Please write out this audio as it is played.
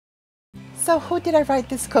So who did I write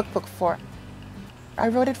this cookbook for? I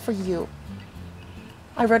wrote it for you.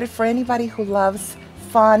 I wrote it for anybody who loves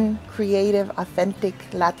fun, creative, authentic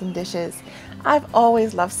Latin dishes. I've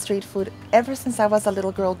always loved street food ever since I was a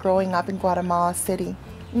little girl growing up in Guatemala City.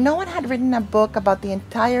 No one had written a book about the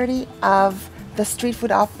entirety of the street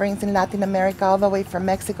food offerings in Latin America, all the way from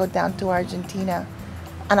Mexico down to Argentina.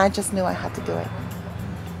 And I just knew I had to do it.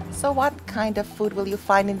 So what kind of food will you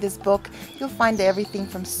find in this book? You'll find everything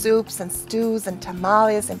from soups and stews and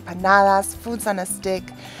tamales, empanadas, foods on a stick.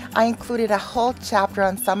 I included a whole chapter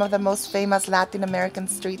on some of the most famous Latin American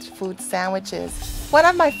street food sandwiches. One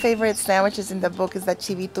of my favorite sandwiches in the book is the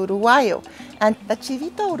Chivito Uruguayo. And the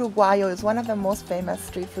Chivito Uruguayo is one of the most famous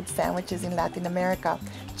street food sandwiches in Latin America.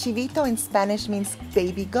 Chivito in Spanish means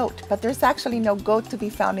baby goat, but there's actually no goat to be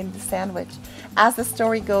found in the sandwich. As the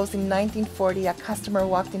story goes, in 1940, a customer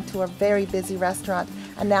walked into a very busy restaurant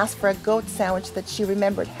and asked for a goat sandwich that she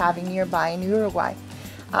remembered having nearby in Uruguay.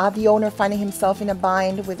 The owner, finding himself in a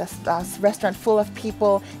bind with a restaurant full of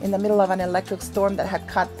people in the middle of an electric storm that had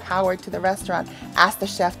cut power to the restaurant, asked the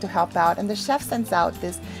chef to help out, and the chef sends out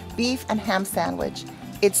this beef and ham sandwich.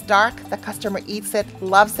 It's dark, the customer eats it,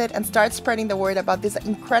 loves it, and starts spreading the word about this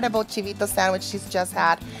incredible Chivito sandwich she's just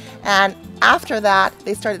had. And after that,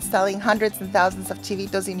 they started selling hundreds and thousands of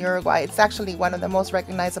Chivitos in Uruguay. It's actually one of the most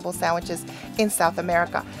recognizable sandwiches in South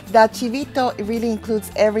America. The Chivito really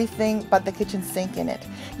includes everything but the kitchen sink in it.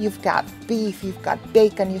 You've got beef, you've got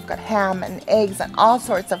bacon, you've got ham and eggs and all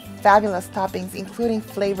sorts of fabulous toppings, including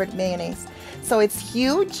flavored mayonnaise. So it's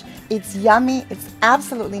huge, it's yummy, it's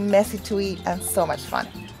absolutely messy to eat, and so much fun.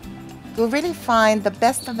 You'll really find the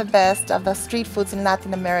best of the street foods in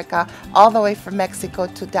Latin America, all the way from Mexico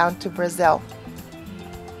to down to Brazil.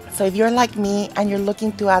 So if you're like me and you're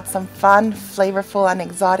looking to add some fun, flavorful, and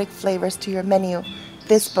exotic flavors to your menu,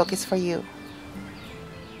 this book is for you.